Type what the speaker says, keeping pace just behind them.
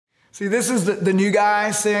See, this is the new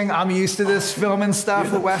guy saying, I'm used to this filming stuff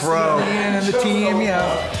with Weston and Ian and the team, you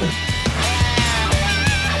know.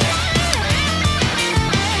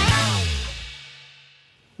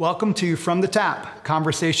 Welcome to From the Tap,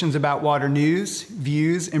 conversations about water news,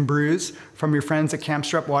 views, and brews from your friends at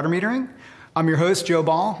Kamstrup Water Metering. I'm your host, Joe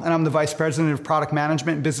Ball, and I'm the Vice President of Product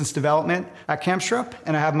Management and Business Development at Kamstrup.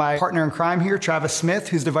 And I have my partner in crime here, Travis Smith,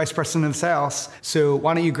 who's the Vice President of Sales. So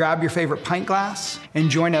why don't you grab your favorite pint glass and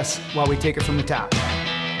join us while we take it from the tap.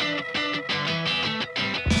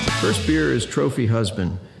 First beer is Trophy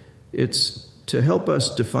Husband. It's to help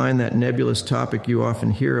us define that nebulous topic you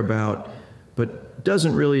often hear about, but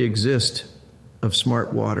doesn't really exist, of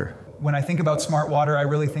smart water. When I think about smart water, I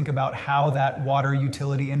really think about how that water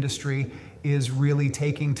utility industry is really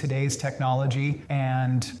taking today's technology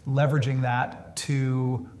and leveraging that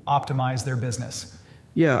to optimize their business.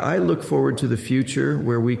 Yeah, I look forward to the future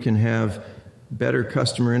where we can have better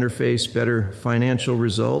customer interface, better financial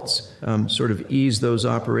results, sort of ease those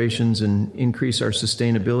operations and increase our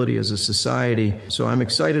sustainability as a society. So I'm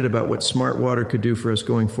excited about what smart water could do for us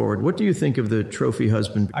going forward. What do you think of the Trophy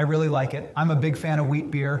Husband? I really like it. I'm a big fan of wheat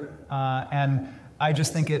beer, and I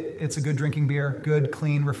just think it's a good drinking beer, good,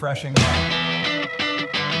 clean, refreshing.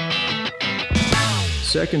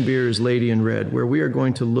 Second beer is Lady in Red, where we are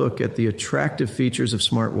going to look at the attractive features of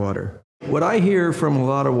smart water. What I hear from a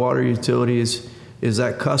lot of water utilities is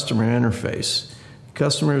that customer interface.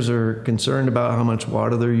 Customers are concerned about how much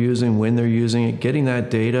water they're using, when they're using it, getting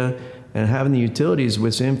that data, and having the utilities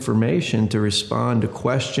with information to respond to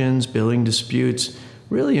questions, billing disputes,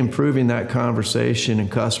 really improving that conversation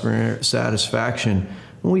and customer satisfaction.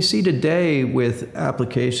 When we see today with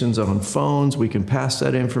applications on phones, we can pass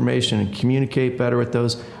that information and communicate better with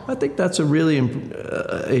those. I think that's a really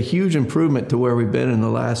a huge improvement to where we've been in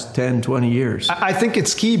the last 10, 20 years. I think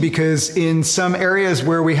it's key because in some areas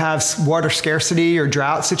where we have water scarcity or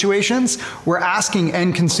drought situations, we're asking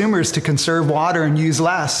end consumers to conserve water and use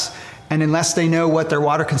less. And unless they know what their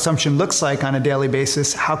water consumption looks like on a daily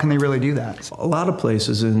basis, how can they really do that? A lot of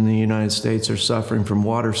places in the United States are suffering from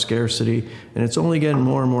water scarcity, and it's only getting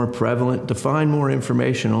more and more prevalent. To find more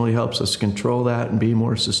information only helps us control that and be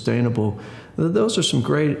more sustainable. Those are some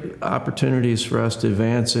great opportunities for us to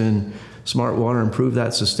advance in smart water, improve that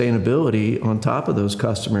sustainability on top of those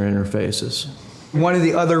customer interfaces. One of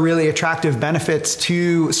the other really attractive benefits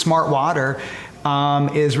to smart water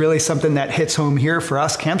is really something that hits home here for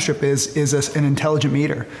us. Kamstrup is an intelligent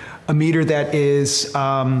meter, a meter that is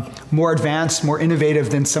more advanced, more innovative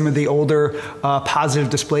than some of the older positive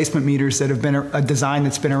displacement meters that have been a design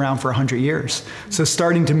that's been around for 100 years. So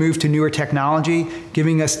starting to move to newer technology,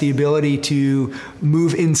 giving us the ability to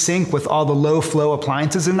move in sync with all the low flow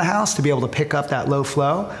appliances in the house to be able to pick up that low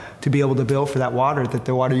flow, to be able to bill for that water that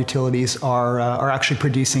the water utilities are actually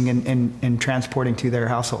producing and transporting to their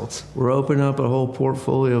households. We're opening up a whole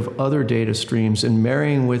portfolio of other data streams, and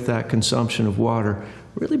marrying with that consumption of water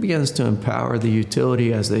really begins to empower the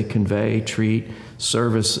utility as they convey, treat,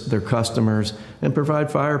 service their customers, and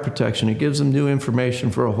provide fire protection. It gives them new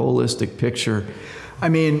information for a holistic picture.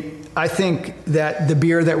 I think that the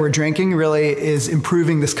beer that we're drinking really is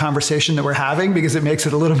improving this conversation that we're having because it makes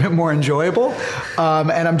it a little bit more enjoyable.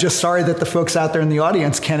 And I'm just sorry that the folks out there in the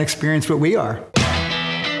audience can't experience what we are.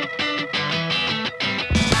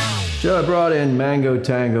 Joe, I brought in Mango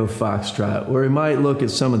Tango Foxtrot, where we might look at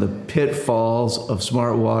some of the pitfalls of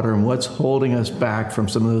smart water and what's holding us back from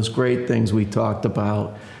some of those great things we talked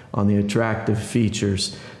about on the attractive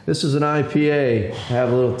features. This is an IPA.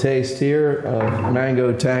 Have a little taste here of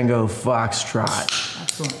Mango Tango Foxtrot.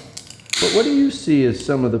 Excellent. But what do you see as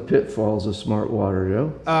some of the pitfalls of smart water,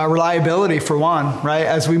 Joe? Reliability, for one, right?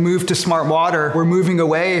 As we move to smart water, we're moving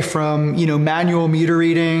away from manual meter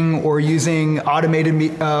reading or using automated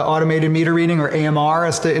meter reading, or AMR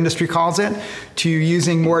as the industry calls it, to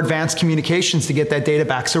using more advanced communications to get that data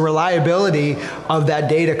back. So reliability of that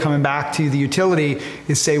data coming back to the utility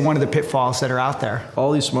is, say, one of the pitfalls that are out there.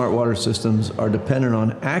 All these smart water systems are dependent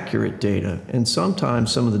on accurate data, and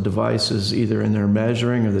sometimes some of the devices, either in their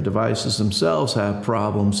measuring or the devices themselves, have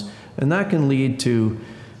problems, and that can lead to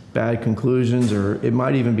bad conclusions, or it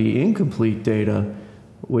might even be incomplete data,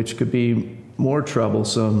 which could be more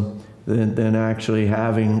troublesome than actually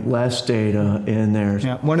having less data in there.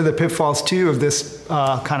 Yeah. One of the pitfalls, too, of this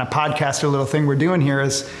kind of podcast or little thing we're doing here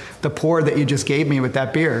is the pour that you just gave me with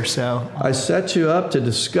that beer. So I set you up to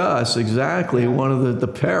discuss exactly one of the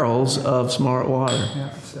perils of smart water.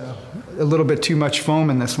 Yeah, so a little bit too much foam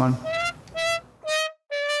in this one.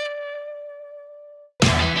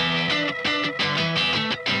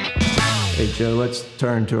 Hey, Joe, let's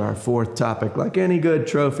turn to our fourth topic. Like any good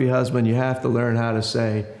trophy husband, you have to learn how to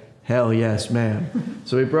say, Hell yes, ma'am.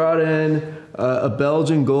 So we brought in a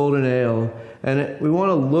Belgian golden ale, and we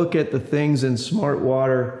want to look at the things in smart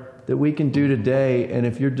water that we can do today. And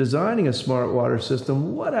if you're designing a smart water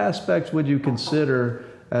system, what aspects would you consider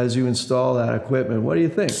as you install that equipment? What do you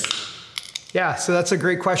think? Yeah, so that's a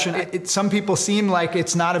great question. Some people seem like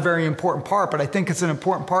it's not a very important part, but I think it's an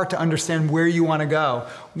important part to understand where you want to go.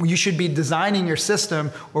 You should be designing your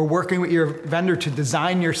system or working with your vendor to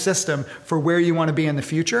design your system for where you want to be in the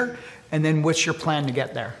future, and then what's your plan to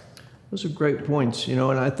get there. Those are great points, and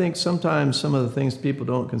I think sometimes some of the things people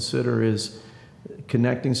don't consider is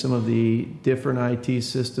connecting some of the different IT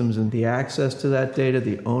systems and the access to that data,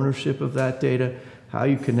 the ownership of that data, how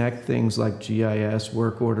you connect things like GIS,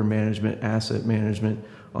 work order management, asset management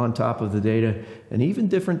on top of the data, and even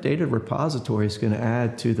different data repositories can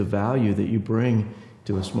add to the value that you bring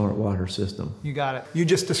to a smart water system. You got it. You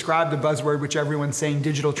just described the buzzword which everyone's saying,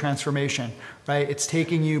 digital transformation, right? It's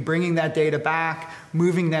taking you, bringing that data back,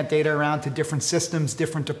 moving that data around to different systems,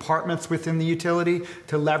 different departments within the utility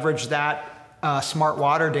to leverage that smart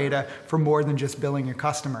water data for more than just billing your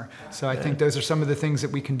customer. So I think those are some of the things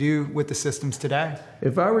that we can do with the systems today.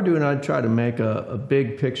 If I were doing, I'd try to make a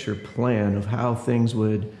big picture plan of how things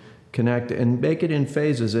would connect and make it in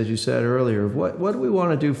phases, as you said earlier. What do we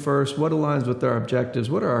want to do first? What aligns with our objectives?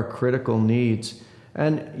 What are our critical needs?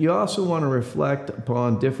 And you also want to reflect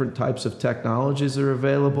upon different types of technologies that are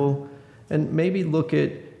available and maybe look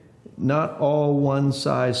at not all one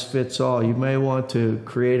size fits all. You may want to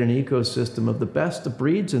create an ecosystem of the best of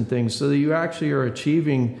breeds and things so that you actually are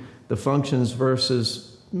achieving the functions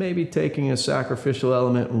versus maybe taking a sacrificial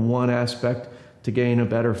element in one aspect to gain a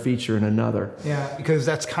better feature in another. Yeah, because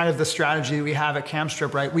that's kind of the strategy that we have at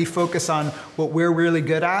Kamstrup, right? We focus on what we're really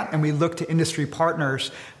good at, and we look to industry partners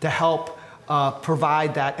to help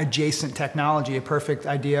provide that adjacent technology. A perfect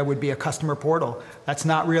idea would be a customer portal. That's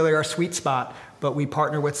not really our sweet spot, but we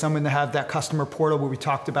partner with someone to have that customer portal, what we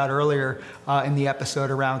talked about earlier in the episode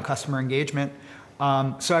around customer engagement.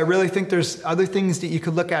 So I really think there's other things that you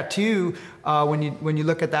could look at too when you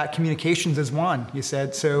look at that. Communications is one, you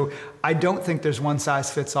said. So I don't think there's one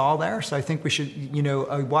size fits all there. So I think we should,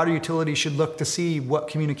 a water utility should look to see what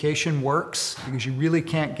communication works, because you really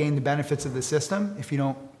can't gain the benefits of the system if you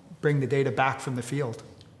don't bring the data back from the field.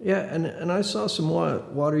 Yeah, and I saw some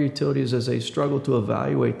water utilities as they struggle to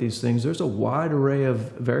evaluate these things. There's a wide array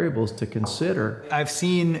of variables to consider. I've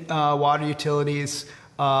seen water utilities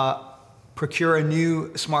procure a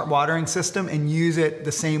new smart watering system and use it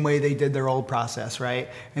the same way they did their old process, right?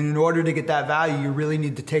 And in order to get that value, you really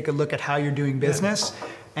need to take a look at how you're doing business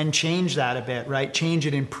and change that a bit, right? Change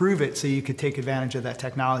it, improve it so you could take advantage of that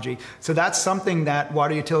technology. So that's something that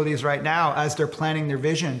water utilities right now, as they're planning their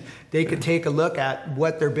vision, they could take a look at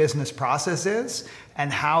what their business process is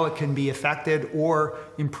and how it can be affected or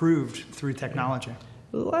improved through technology.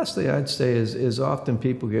 The last thing I'd say is often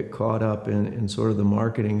people get caught up in sort of the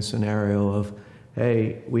marketing scenario of,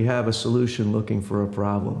 hey, we have a solution looking for a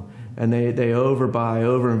problem. And they overbuy,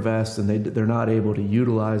 overinvest, and they're not able to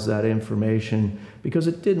utilize that information because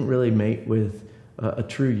it didn't really mate with a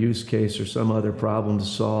true use case or some other problem to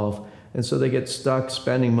solve. And so they get stuck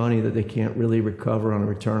spending money that they can't really recover on a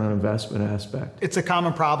return on investment aspect. It's a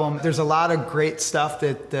common problem. There's a lot of great stuff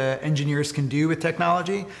that the engineers can do with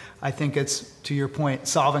technology. I think it's, to your point,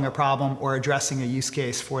 solving a problem or addressing a use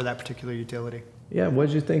case for that particular utility. Yeah, what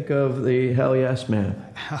did you think of the Hell Yes Ma'am?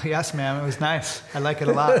 Hell yes, ma'am. It was nice. I like it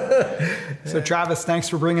a lot. So Travis, thanks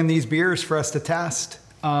for bringing these beers for us to test.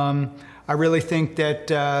 I really think that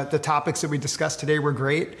the topics that we discussed today were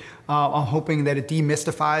great. I'm hoping that it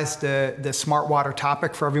demystifies the smart water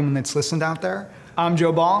topic for everyone that's listened out there. I'm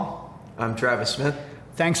Joe Ball. I'm Travis Smith.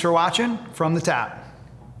 Thanks for watching From the Tap.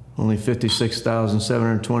 Only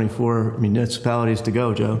 56,724 municipalities to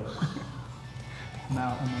go, Joe.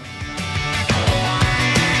 No.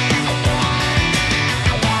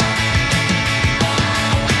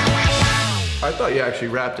 I thought you actually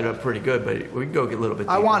wrapped it up pretty good, but we can go get a little bit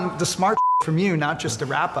deeper. I want the smart from you, not just the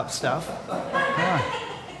wrap-up stuff. Come on.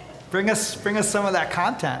 Bring us some of that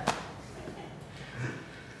content.